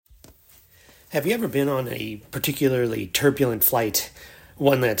Have you ever been on a particularly turbulent flight,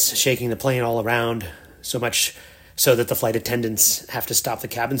 one that's shaking the plane all around, so much so that the flight attendants have to stop the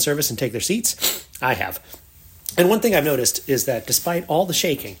cabin service and take their seats? I have. And one thing I've noticed is that despite all the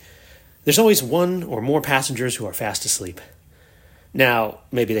shaking, there's always one or more passengers who are fast asleep. Now,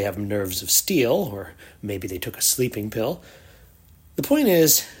 maybe they have nerves of steel, or maybe they took a sleeping pill. The point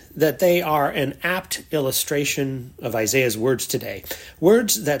is that they are an apt illustration of Isaiah's words today,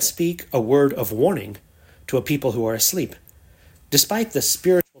 words that speak a word of warning to a people who are asleep, despite the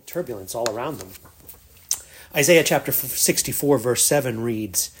spiritual turbulence all around them. Isaiah chapter 64, verse 7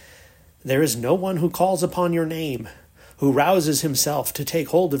 reads, "There is no one who calls upon your name, who rouses himself to take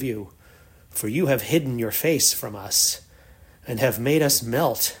hold of you, for you have hidden your face from us, and have made us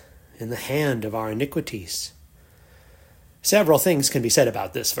melt in the hand of our iniquities." Several things can be said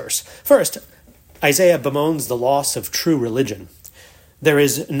about this verse. First, Isaiah bemoans the loss of true religion. There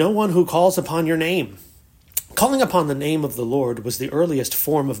is no one who calls upon your name. Calling upon the name of the Lord was the earliest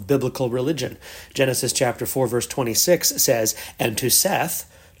form of biblical religion. Genesis chapter 4, verse 26 says, "And to Seth,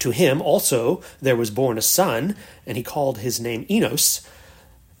 to him also there was born a son, and he called his name Enos.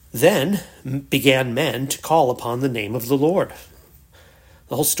 Then began men to call upon the name of the Lord."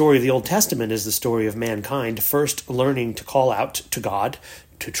 The whole story of the Old Testament is the story of mankind first learning to call out to God,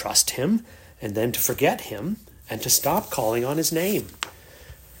 to trust him, and then to forget him, and to stop calling on his name.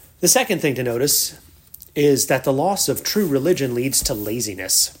 The second thing to notice is that the loss of true religion leads to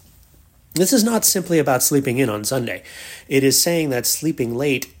laziness. This is not simply about sleeping in on Sunday. It is saying that sleeping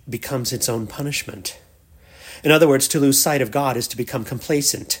late becomes its own punishment. In other words, to lose sight of God is to become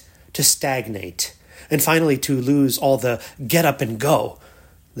complacent, to stagnate, and finally to lose all the get up and go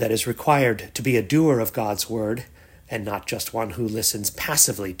that is required to be a doer of God's word, and not just one who listens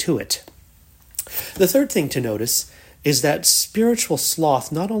passively to it. The third thing to notice is that spiritual sloth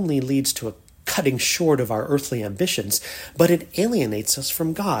not only leads to a cutting short of our earthly ambitions, but it alienates us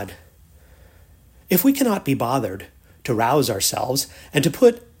from God. If we cannot be bothered to rouse ourselves and to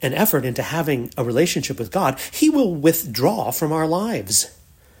put an effort into having a relationship with God, he will withdraw from our lives.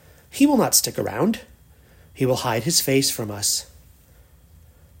 He will not stick around. He will hide his face from us.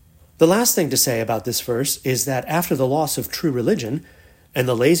 The last thing to say about this verse is that after the loss of true religion and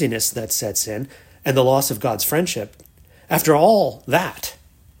the laziness that sets in and the loss of God's friendship, after all that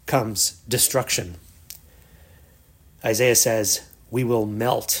comes destruction. Isaiah says, "We will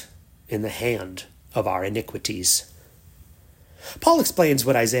melt in the hand of our iniquities." Paul explains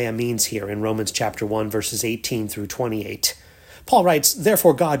what Isaiah means here in Romans chapter 1, verses 18 through 28. Paul writes,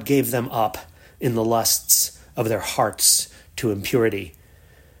 "Therefore God gave them up in the lusts of their hearts to impurity."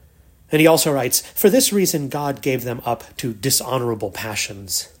 And he also writes, "For this reason God gave them up to dishonorable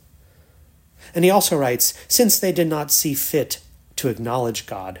passions." And he also writes, "Since they did not see fit to acknowledge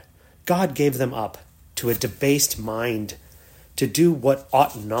God, God gave them up to a debased mind to do what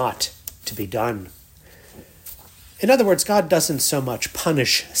ought not to be done." In other words, God doesn't so much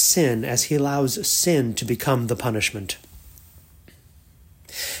punish sin as he allows sin to become the punishment.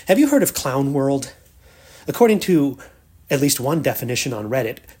 Have you heard of clown world? According to at least one definition on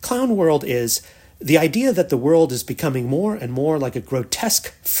Reddit, clown world is the idea that the world is becoming more and more like a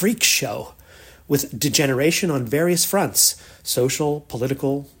grotesque freak show with degeneration on various fronts: social,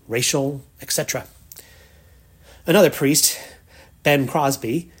 political, racial, etc. Another priest, Ben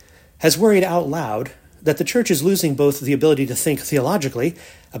Crosby, has worried out loud that the church is losing both the ability to think theologically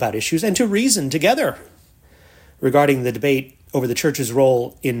about issues and to reason together. Regarding the debate over the church's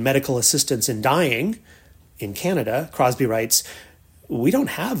role in medical assistance in dying in Canada, Crosby writes, we don't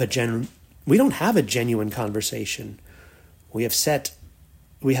have a genuine conversation. We have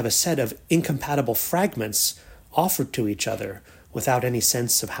a set of incompatible fragments offered to each other without any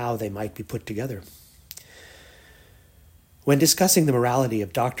sense of how they might be put together." When discussing the morality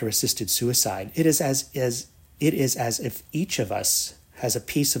of doctor-assisted suicide, it is as if each of us has a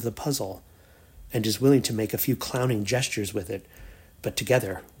piece of the puzzle and is willing to make a few clowning gestures with it, but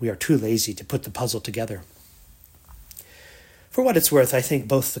together we are too lazy to put the puzzle together. For what it's worth, I think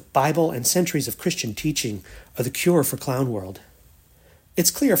both the Bible and centuries of Christian teaching are the cure for clown world.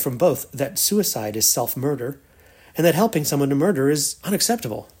 It's clear from both that suicide is self-murder and that helping someone to murder is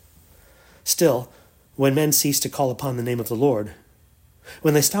unacceptable. Still, when men cease to call upon the name of the Lord,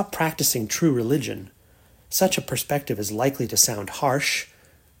 when they stop practicing true religion, such a perspective is likely to sound harsh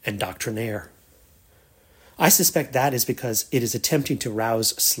and doctrinaire. I suspect that is because it is attempting to rouse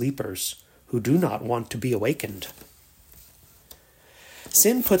sleepers who do not want to be awakened.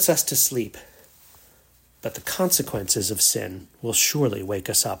 Sin puts us to sleep, but the consequences of sin will surely wake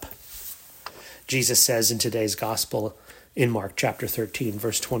us up. Jesus says in today's gospel in Mark chapter 13,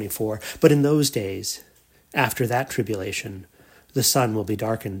 verse 24. But in those days, after that tribulation, the sun will be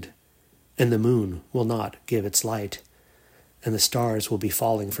darkened, and the moon will not give its light, and the stars will be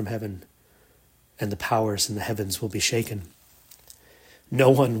falling from heaven, and the powers in the heavens will be shaken. No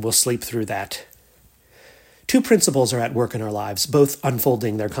one will sleep through that. Two principles are at work in our lives, both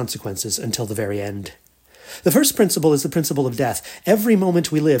unfolding their consequences until the very end. The first principle is the principle of death. Every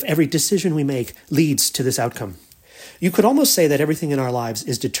moment we live, every decision we make leads to this outcome. You could almost say that everything in our lives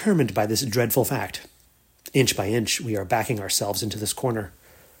is determined by this dreadful fact. Inch by inch, we are backing ourselves into this corner.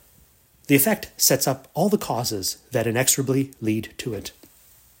 The effect sets up all the causes that inexorably lead to it.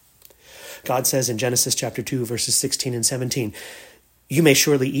 God says in Genesis chapter 2, verses 16 and 17, "You may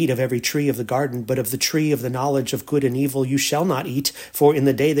surely eat of every tree of the garden, but of the tree of the knowledge of good and evil you shall not eat, for in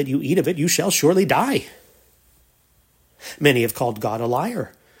the day that you eat of it you shall surely die." Many have called God a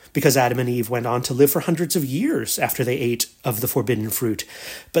liar, because Adam and Eve went on to live for hundreds of years after they ate of the forbidden fruit.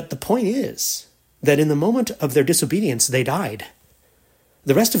 But the point is that in the moment of their disobedience, they died.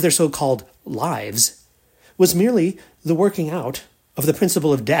 The rest of their so-called lives was merely the working out of the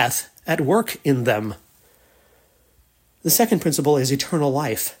principle of death at work in them. The second principle is eternal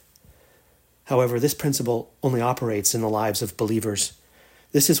life. However, this principle only operates in the lives of believers.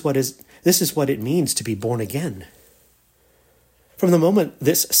 This is what it means to be born again. From the moment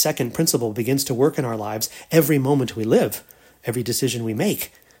this second principle begins to work in our lives, every moment we live, every decision we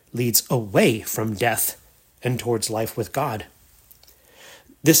make, leads away from death and towards life with God.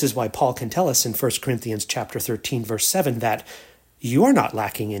 This is why Paul can tell us in 1 Corinthians chapter 13, verse 7, that you are not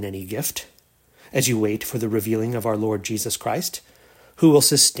lacking in any gift as you wait for the revealing of our Lord Jesus Christ, who will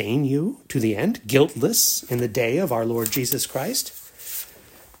sustain you to the end, guiltless in the day of our Lord Jesus Christ.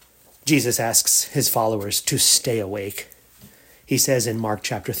 Jesus asks his followers to stay awake. He says in Mark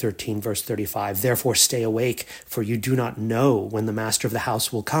chapter 13, verse 35, "Therefore stay awake, for you do not know when the master of the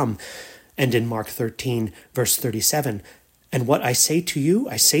house will come." And in Mark 13, verse 37, "And what I say to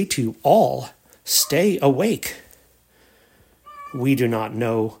you all, stay awake." We do not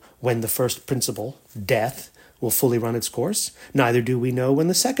know when the first principle, death, will fully run its course. Neither do we know when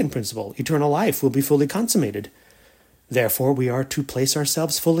the second principle, eternal life, will be fully consummated. Therefore, we are to place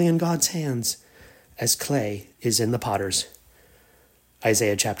ourselves fully in God's hands, as clay is in the potter's.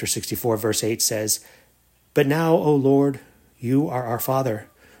 Isaiah chapter 64, verse 8 says, "But now, O Lord, you are our Father.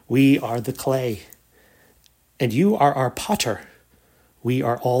 We are the clay, and you are our potter. We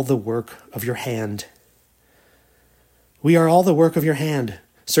are all the work of your hand." We are all the work of your hand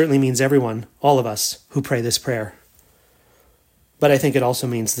certainly means everyone, all of us, who pray this prayer. But I think it also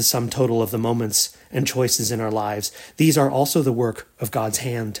means the sum total of the moments and choices in our lives. These are also the work of God's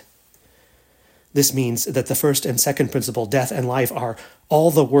hand. This means that the first and second principle, death and life, are all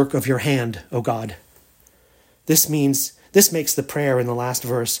the work of your hand, O God. This makes the prayer in the last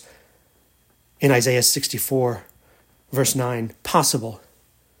verse in Isaiah 64, verse 9, possible.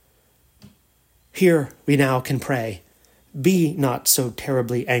 Here we now can pray, "Be not so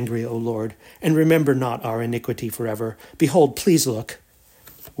terribly angry, O Lord, and remember not our iniquity forever. Behold, please look,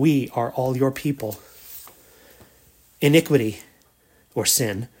 we are all your people." Iniquity, or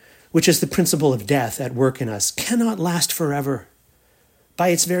sin, which is the principle of death at work in us, cannot last forever. By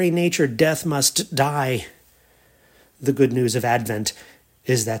its very nature, death must die. The good news of Advent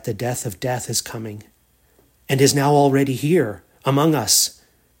is that the death of death is coming, and is now already here, among us,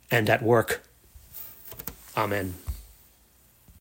 and at work. Amen.